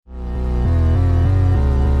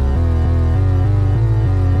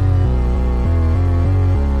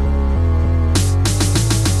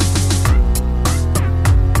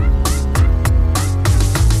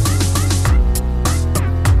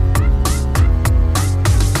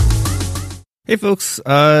Hey folks,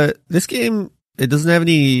 this game, it doesn't have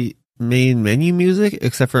any main menu music,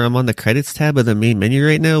 except for I'm on the credits tab of the main menu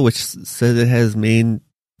right now, which says it has main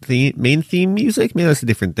theme music. Maybe that's a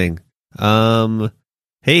different thing.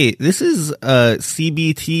 Hey, this is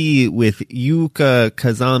CBT with Yuuka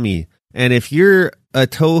Kazami. And if you're a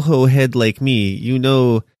Touhou head like me, you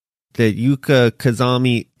know that Yuuka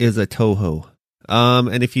Kazami is a Touhou.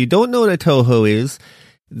 And if you don't know what a Touhou is,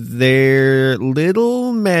 they're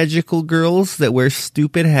little magical girls that wear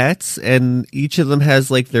stupid hats, and each of them has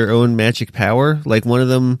like their own magic power. Like one of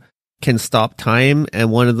them can stop time, and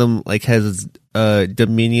one of them like has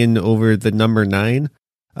dominion over the number 9.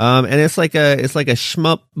 And it's like a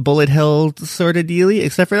shmup bullet hell sort of dealy,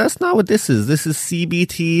 except for that's not what this is. This is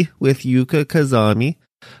CBT with Yuuka Kazami.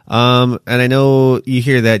 And I know you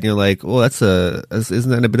hear that and you're like, well, isn't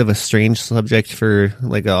that a bit of a strange subject for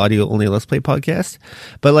like an audio only Let's Play podcast?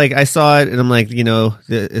 But like I saw it and I'm like, I don't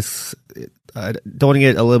want to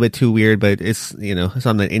get a little bit too weird, but it's,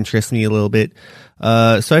 something that interests me a little bit.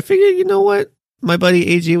 So I figured, you know what? My buddy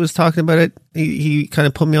AJ was talking about it. He kind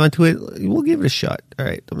of put me onto it. We'll give it a shot. All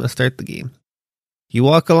right, I'm going to start the game. You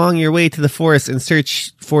walk along your way to the forest and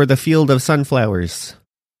search for the field of sunflowers.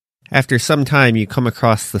 After some time, you come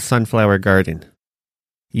across the sunflower garden.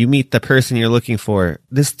 You meet the person you're looking for.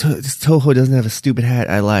 This Touhou doesn't have a stupid hat.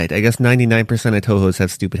 I lied. I guess 99% of Touhous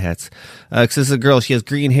have stupid hats. 'Cause this is a girl. She has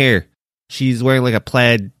green hair. She's wearing like a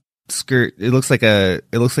plaid skirt. It looks like a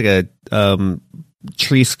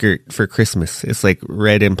tree skirt for Christmas. It's like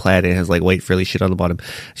red and plaid. And it has like white frilly shit on the bottom.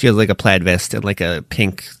 She has like a plaid vest and like a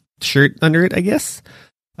pink shirt under it, I guess.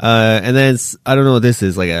 And then I don't know what this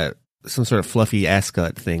is, like some sort of fluffy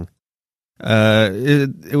ascot thing.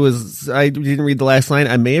 It was, I didn't read the last line.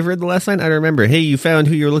 I may have read the last line. I don't remember. Hey, you found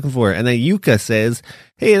who you're looking for. And then Yuuka says,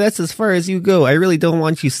 hey, that's as far as you go. I really don't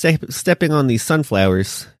want you stepping on these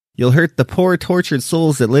sunflowers. You'll hurt the poor tortured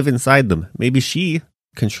souls that live inside them. Maybe she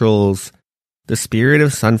controls the spirit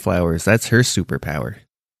of sunflowers. That's her superpower.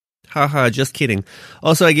 Haha, just kidding.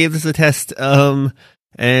 Also, I gave this a test.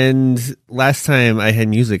 And last time I had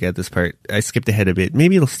music at this part. I skipped ahead a bit.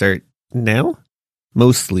 Maybe it'll start now?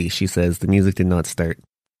 Mostly, she says. The music did not start.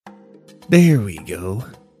 There we go.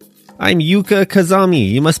 I'm Yuuka Kazami.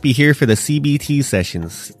 You must be here for the CBT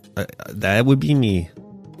sessions. That would be me.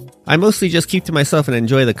 I mostly just keep to myself and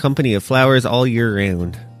enjoy the company of flowers all year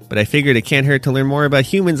round. But I figured it can't hurt to learn more about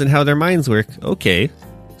humans and how their minds work. Okay.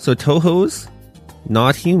 So Touhou's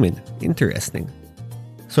not human. Interesting.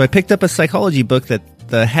 So I picked up a psychology book that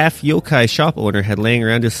the half yokai shop owner had laying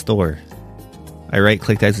around his store. I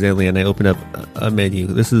right-clicked accidentally and I opened up a menu.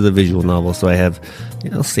 This is a visual novel, so I have...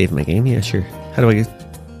 I'll save my game. Yeah, sure. How do I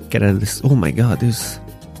get out of this? Oh my god, there's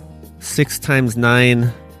 6 times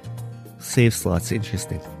 9 save slots.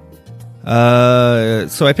 Interesting.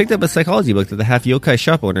 So I picked up a psychology book that the half yokai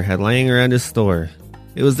shop owner had lying around his store.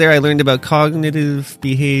 It was there I learned about cognitive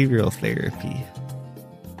behavioral therapy.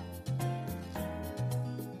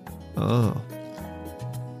 Oh.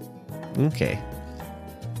 Okay.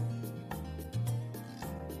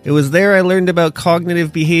 It was there I learned about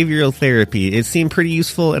cognitive behavioral therapy. It seemed pretty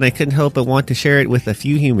useful, and I couldn't help but want to share it with a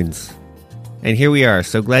few humans. And here we are,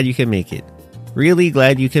 so glad you can make it. Really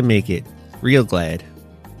glad you can make it. Real glad. ...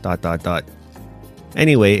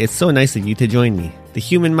 Anyway, it's so nice of you to join me. The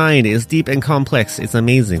human mind is deep and complex. It's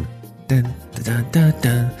amazing. But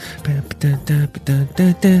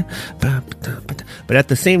at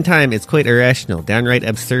the same time, it's quite irrational, downright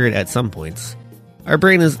absurd at some points. Our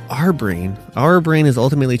brain is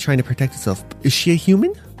ultimately trying to protect itself. Is she a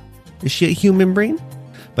human? Is she a human brain?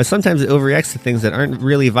 But sometimes it overreacts to things that aren't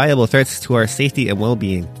really viable threats to our safety and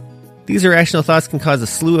well-being. These irrational thoughts can cause a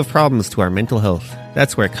slew of problems to our mental health.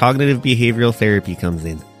 That's where cognitive behavioral therapy comes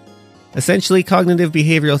in. Essentially, cognitive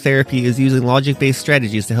behavioral therapy is using logic-based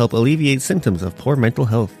strategies to help alleviate symptoms of poor mental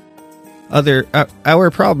health.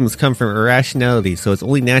 Our problems come from irrationality, so it's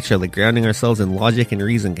only natural that grounding ourselves in logic and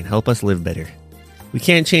reason can help us live better. We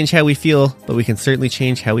can't change how we feel, but we can certainly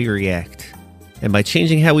change how we react. And by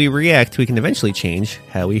changing how we react, we can eventually change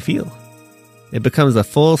how we feel. It becomes a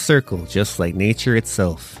full circle, just like nature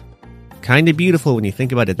itself. Kinda beautiful when you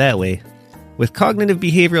think about it that way. With cognitive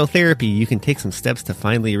behavioral therapy, you can take some steps to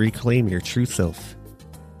finally reclaim your true self.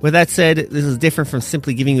 With that said, this is different from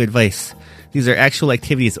simply giving you advice. These are actual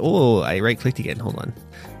activities. Oh, I right-clicked again. Hold on.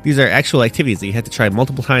 These are actual activities that you have to try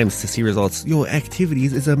multiple times to see results.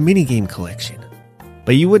 Activities is a minigame collection.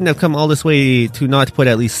 But you wouldn't have come all this way to not put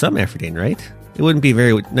at least some effort in, right? It wouldn't be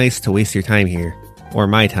very nice to waste your time here. Or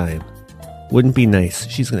my time. Wouldn't be nice.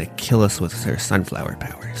 She's gonna kill us with her sunflower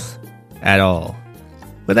powers. At all.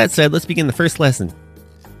 With that said, let's begin the first lesson.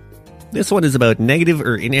 This one is about negative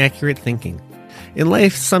or inaccurate thinking. In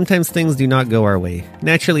life, sometimes things do not go our way.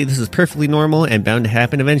 Naturally, this is perfectly normal and bound to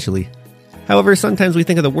happen eventually. However, sometimes we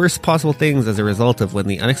think of the worst possible things as a result of when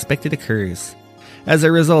the unexpected occurs. As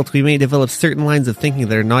a result, we may develop certain lines of thinking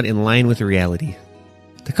that are not in line with reality.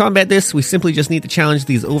 To combat this, we simply just need to challenge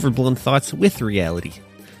these overblown thoughts with reality.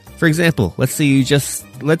 For example, let's say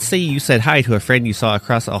you said hi to a friend you saw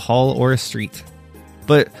across a hall or a street.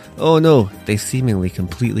 But, oh no, they seemingly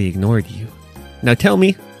completely ignored you. Now tell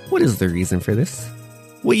me, what is the reason for this?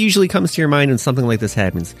 What usually comes to your mind when something like this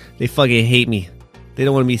happens? They fucking hate me. They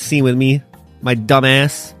don't want to be seen with me. My dumb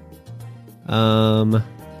ass. My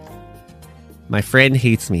friend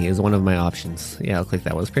hates me is one of my options. Yeah, I'll click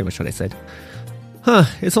that one. That's pretty much what I said.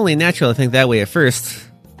 It's only natural to think that way at first.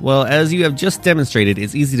 Well, as you have just demonstrated,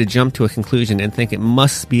 it's easy to jump to a conclusion and think it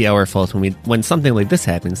must be our fault when something like this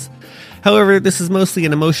happens. However, this is mostly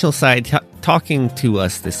an emotional side talking to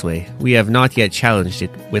us this way. We have not yet challenged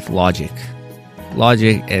it with logic.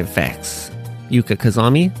 Logic and facts. Yuuka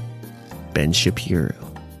Kazami, Ben Shapiro.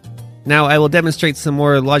 Now, I will demonstrate some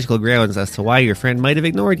more logical grounds as to why your friend might have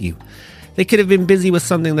ignored you. They could have been busy with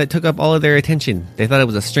something that took up all of their attention. They thought it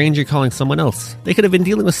was a stranger calling someone else. They could have been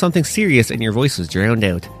dealing with something serious and your voice was drowned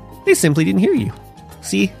out. They simply didn't hear you.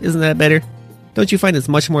 See, isn't that better? Don't you find it's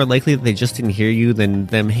much more likely that they just didn't hear you than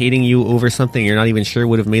them hating you over something you're not even sure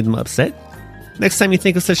would have made them upset? Next time you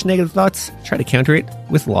think of such negative thoughts, try to counter it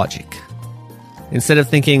with logic. Instead of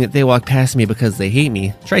thinking, they walk past me because they hate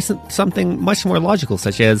me, try something much more logical,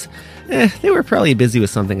 such as, they were probably busy with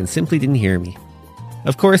something and simply didn't hear me.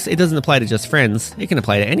 Of course, it doesn't apply to just friends, it can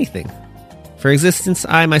apply to anything. For existence,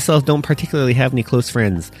 I myself don't particularly have any close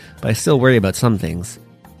friends, but I still worry about some things.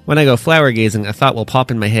 When I go flower gazing, a thought will pop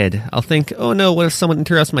in my head. I'll think, oh no, what if someone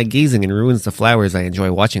interrupts my gazing and ruins the flowers I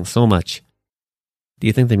enjoy watching so much? Do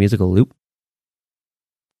you think the music will loop?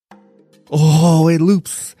 Oh, it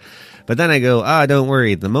loops! But then I go, don't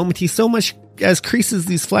worry, the moment he so much as creases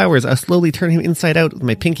these flowers, I'll slowly turn him inside out with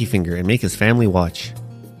my pinky finger and make his family watch.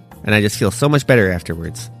 And I just feel so much better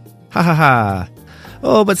afterwards. Ha ha ha.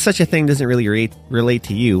 Oh, but such a thing doesn't really relate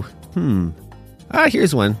to you.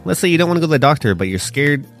 Here's one. Let's say you don't want to go to the doctor, but you're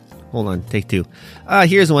scared. Hold on, take two.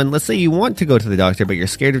 Here's one. Let's say you want to go to the doctor, but you're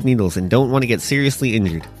scared of needles and don't want to get seriously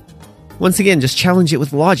injured. Once again, just challenge it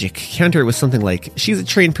with logic. Counter it with something like, she's a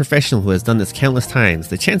trained professional who has done this countless times.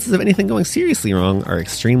 The chances of anything going seriously wrong are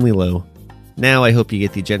extremely low. Now I hope you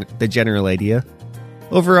get the general idea.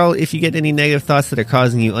 Overall, if you get any negative thoughts that are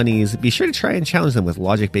causing you unease, be sure to try and challenge them with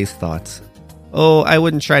logic-based thoughts. Oh, I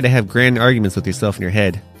wouldn't try to have grand arguments with yourself in your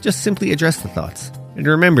head. Just simply address the thoughts. And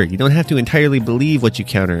remember, you don't have to entirely believe what you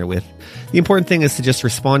counter it with. The important thing is to just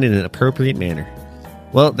respond in an appropriate manner.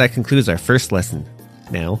 Well, that concludes our first lesson.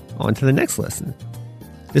 Now, on to the next lesson.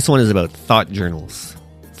 This one is about thought journals.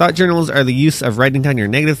 Thought journals are the use of writing down your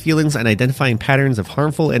negative feelings and identifying patterns of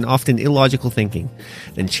harmful and often illogical thinking,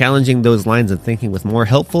 then challenging those lines of thinking with more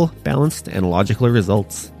helpful, balanced, and logical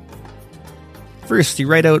results. First, you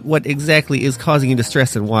write out what exactly is causing you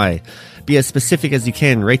distress and why. Be as specific as you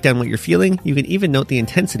can, write down what you're feeling, you can even note the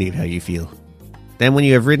intensity of how you feel. Then when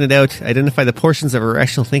you have written it out, identify the portions of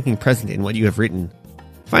irrational thinking present in what you have written.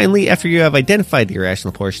 Finally, after you have identified the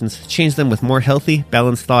irrational portions, change them with more healthy,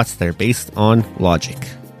 balanced thoughts that are based on logic.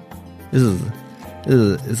 This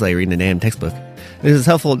is like reading a damn textbook. This is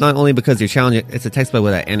helpful not only because you're challenging... It's a textbook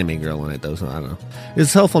with an anime girl on it, though, so I don't know. This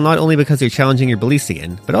is helpful not only because you're challenging your beliefs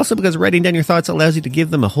again, but also because writing down your thoughts allows you to give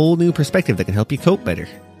them a whole new perspective that can help you cope better.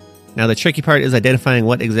 Now, the tricky part is identifying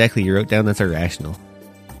what exactly you wrote down that's irrational.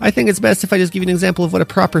 I think it's best if I just give you an example of what a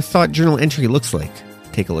proper thought journal entry looks like.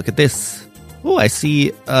 Take a look at this. Oh, I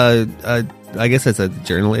see, I guess it's a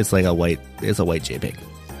journal. It's a white JPEG.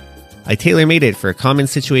 I tailor-made it for a common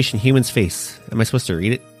situation humans face. Am I supposed to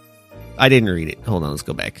read it? I didn't read it. Hold on, let's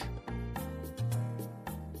go back.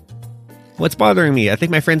 What's bothering me? I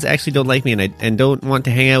think my friends actually don't like me and don't want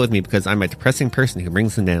to hang out with me because I'm a depressing person who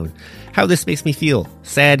brings them down. How this makes me feel.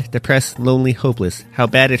 Sad, depressed, lonely, hopeless. How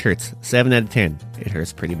bad it hurts. 7 out of 10. It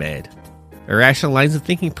hurts pretty bad. Irrational lines of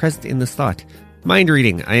thinking present in this thought. Mind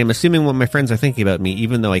reading. I am assuming what my friends are thinking about me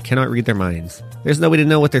even though I cannot read their minds. There's no way to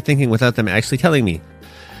know what they're thinking without them actually telling me.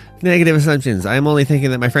 Negative assumptions. I am only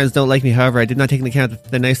thinking that my friends don't like me. However, I did not take into account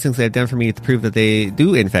the nice things they have done for me to prove that they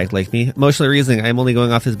do in fact like me. Emotional reasoning. I am only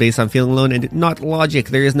going off this based on feeling alone and not logic.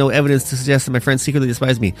 There is no evidence to suggest that my friends secretly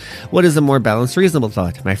despise me. What is a more balanced, reasonable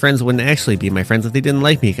thought? My friends wouldn't actually be my friends if they didn't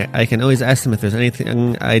like me. I can always ask them if there's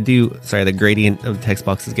anything I do. Sorry, the gradient of the text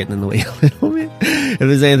box is getting in the way a little bit. If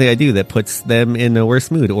there's anything I do that puts them in a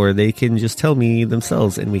worse mood, or they can just tell me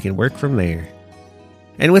themselves and we can work from there.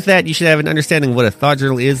 And with that, you should have an understanding of what a thought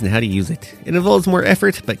journal is and how to use it. It involves more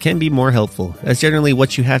effort, but can be more helpful. That's generally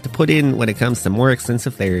what you have to put in when it comes to more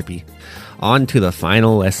extensive therapy. On to the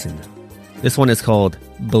final lesson. This one is called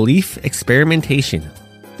Belief Experimentation.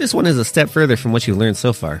 This one is a step further from what you've learned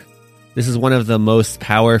so far. This is one of the most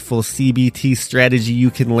powerful CBT strategy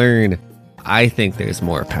you can learn. I think there's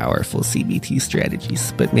more powerful CBT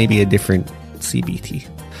strategies, but maybe a different CBT.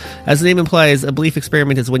 As the name implies, a belief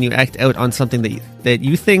experiment is when you act out on something that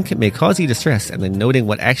you think may cause you distress and then noting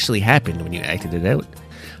what actually happened when you acted it out.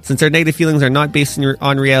 Since our negative feelings are not based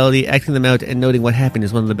on reality, acting them out and noting what happened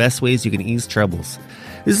is one of the best ways you can ease troubles.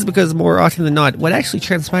 This is because more often than not, what actually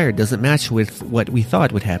transpired doesn't match with what we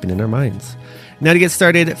thought would happen in our minds. Now to get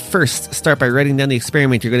started, first, start by writing down the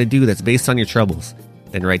experiment you're going to do that's based on your troubles.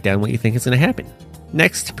 Then write down what you think is going to happen.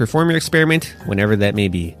 Next, perform your experiment, whenever that may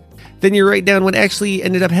be. Then you write down what actually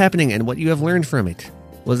ended up happening and what you have learned from it.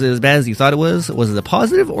 Was it as bad as you thought it was? Was it a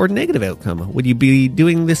positive or negative outcome? Would you be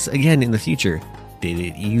doing this again in the future? Did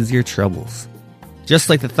it ease your troubles? Just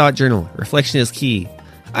like the thought journal, reflection is key.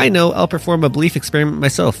 I know I'll perform a belief experiment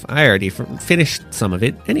myself. I already finished some of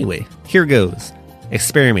it anyway. Here goes.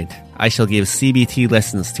 Experiment. I shall give CBT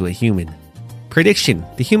lessons to a human. Prediction.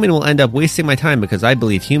 The human will end up wasting my time because I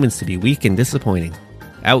believe humans to be weak and disappointing.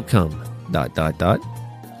 Outcome. ...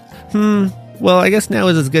 Well, I guess now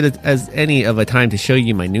is as good as any of a time to show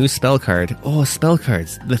you my new spell card. Oh, spell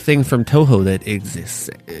cards. The thing from Touhou that exists.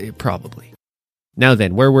 Probably. Now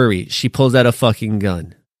then, where were we? She pulls out a fucking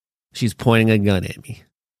gun. She's pointing a gun at me.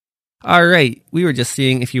 Alright, we were just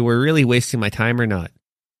seeing if you were really wasting my time or not.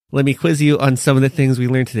 Let me quiz you on some of the things we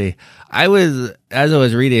learned today. As I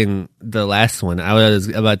was reading the last one, I was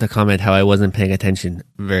about to comment how I wasn't paying attention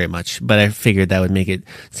very much, but I figured that would make it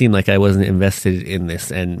seem like I wasn't invested in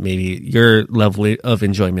this, and maybe your level of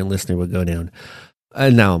enjoyment, listener, would go down.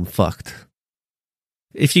 And now I'm fucked.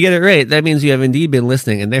 If you get it right, that means you have indeed been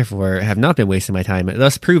listening and therefore have not been wasting my time,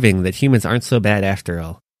 thus proving that humans aren't so bad after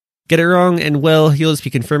all. Get it wrong, and well, you'll just be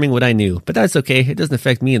confirming what I knew, but that's okay, it doesn't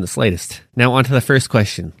affect me in the slightest. Now on to the first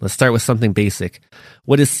question. Let's start with something basic.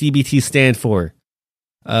 What does CBT stand for?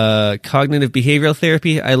 Cognitive Behavioral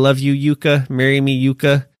Therapy. I love you, Yuuka. Marry me,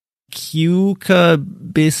 Yuuka. Yuuka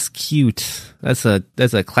Biscute. That's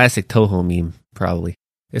a classic Touhou meme, probably.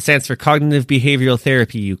 It stands for Cognitive Behavioral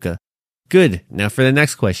Therapy, Yuuka. Good. Now for the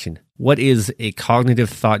next question. What is a cognitive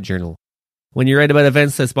thought journal? When you write about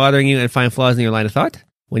events that's bothering you and find flaws in your line of thought?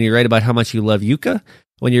 When you write about how much you love Yuuka?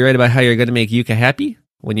 When you write about how you're going to make Yuuka happy?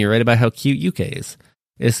 When you write about how cute Yuuka is?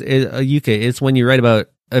 It's when you write about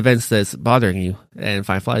events that's bothering you and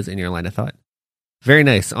find flaws in your line of thought. Very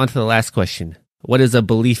nice. On to the last question. What is a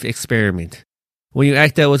belief experiment? When you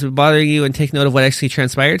act out what's bothering you and take note of what actually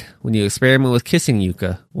transpired? When you experiment with kissing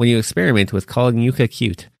Yuuka? When you experiment with calling Yuuka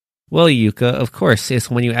cute? Well, Yuuka, of course, it's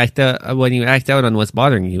when you act out on what's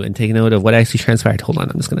bothering you and take note of what actually transpired. Hold on,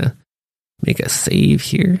 I'm just gonna make a save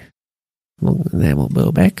here. And then we'll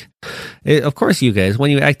go back. Of course, Yuuka is when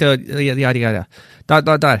you act out, yada, yada, yada. ... Ha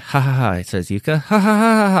ha ha, it says Yuuka. Ha ha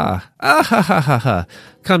ha ha ha. Ah ha ha ha ha.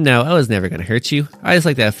 Come now, I was never going to hurt you. I just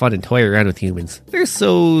like to have fun and toy around with humans. They're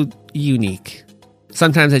so unique.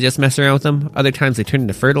 Sometimes I just mess around with them. Other times they turn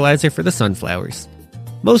into fertilizer for the sunflowers.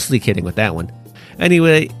 Mostly kidding with that one.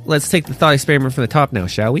 Anyway, let's take the thought experiment from the top now,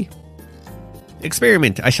 shall we?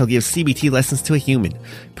 Experiment. I shall give CBT lessons to a human.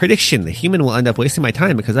 Prediction. The human will end up wasting my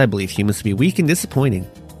time because I believe humans to be weak and disappointing.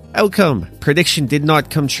 Outcome. Prediction did not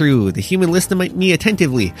come true. The human listened to me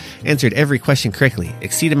attentively, answered every question correctly,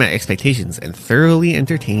 exceeded my expectations, and thoroughly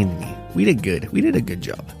entertained me. We did good. We did a good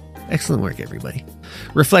job. Excellent work, everybody.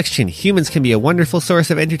 Reflection. Humans can be a wonderful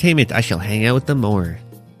source of entertainment. I shall hang out with them more.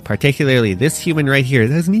 Particularly this human right here.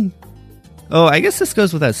 That's me. Oh, I guess this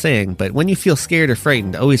goes without saying, but when you feel scared or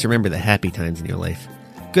frightened, always remember the happy times in your life.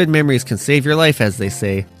 Good memories can save your life, as they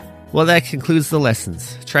say. Well, that concludes the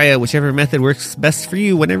lessons. Try out whichever method works best for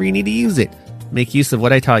you whenever you need to use it. Make use of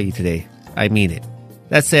what I taught you today. I mean it.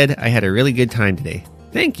 That said, I had a really good time today.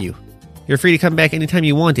 Thank you. You're free to come back anytime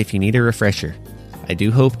you want if you need a refresher. I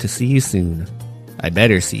do hope to see you soon. I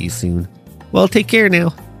better see you soon. Well, take care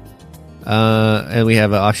now. And we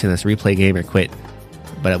have an option that's replay game or quit.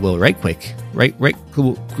 But it will right quick. Right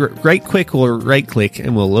quick will right click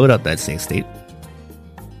and we'll load up that save state.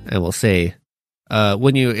 And we'll say,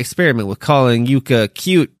 when you experiment with calling Yuuka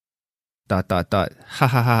cute, ... Ha ha ha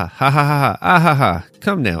ha ha ha ah ha ha.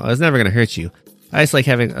 Come now, I was never gonna hurt you. I just like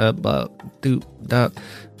having a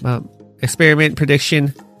experiment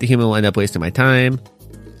prediction. The human will end up wasting my time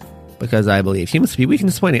because I believe humans to be weak and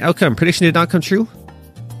disappointing. Outcome. Prediction did not come true.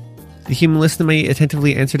 The human listened to me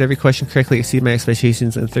attentively, answered every question correctly, exceeded my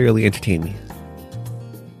expectations, and thoroughly entertained me.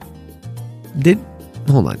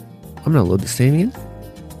 Hold on. I'm gonna load the save again.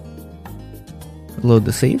 Load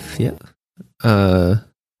the save, yeah.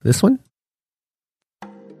 This one?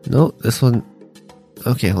 No, this one.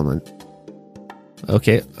 Okay, hold on.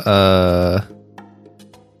 Okay,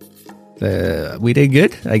 we did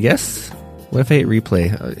good, I guess. What if I hit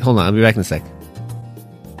replay? Hold on, I'll be back in a sec.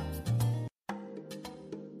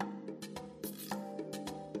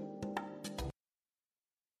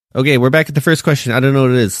 Okay, we're back at the first question. I don't know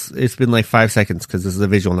what it is. It's been like 5 seconds because this is a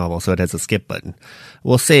visual novel, so it has a skip button.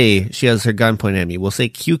 We'll say she has her gun pointed at me. We'll say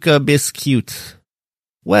Yuuka biscuit.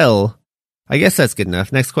 Well, I guess that's good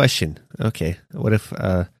enough. Next question. Okay, what if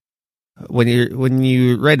when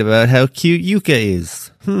you write about how cute Yuuka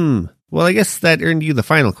is? Well, I guess that earned you the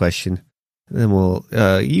final question. And then we'll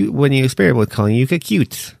when you experiment with calling Yuuka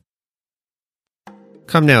cute.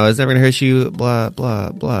 Come now, it's never gonna hurt you. Blah blah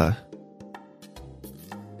blah.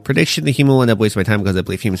 Prediction: the human will end up wasting my time because I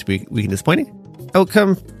believe humans be weak and disappointing.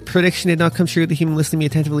 Outcome: prediction did not come true. The human listened to me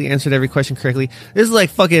attentively, answered every question correctly. This is like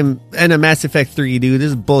fucking and a Mass Effect 3, dude. This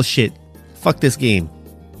is bullshit. Fuck this game.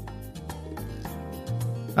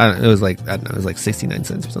 It was like 69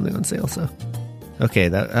 cents or something on sale. So, okay,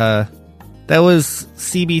 that was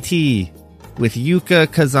CBT with Yuuka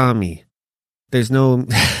Kazami. There's no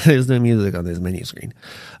music on this menu screen.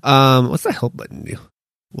 What's the help button do?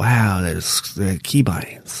 Wow, there's the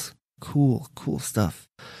keybinds. Cool stuff.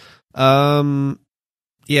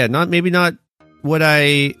 Yeah, maybe not what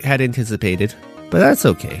I had anticipated, but that's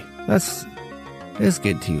okay. It's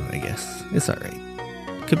good too, I guess. It's all right.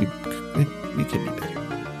 It could be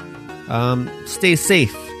better. Stay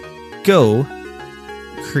safe. Go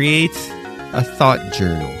create a thought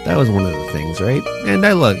journal. That was one of the things, right? And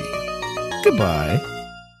I love you. Goodbye.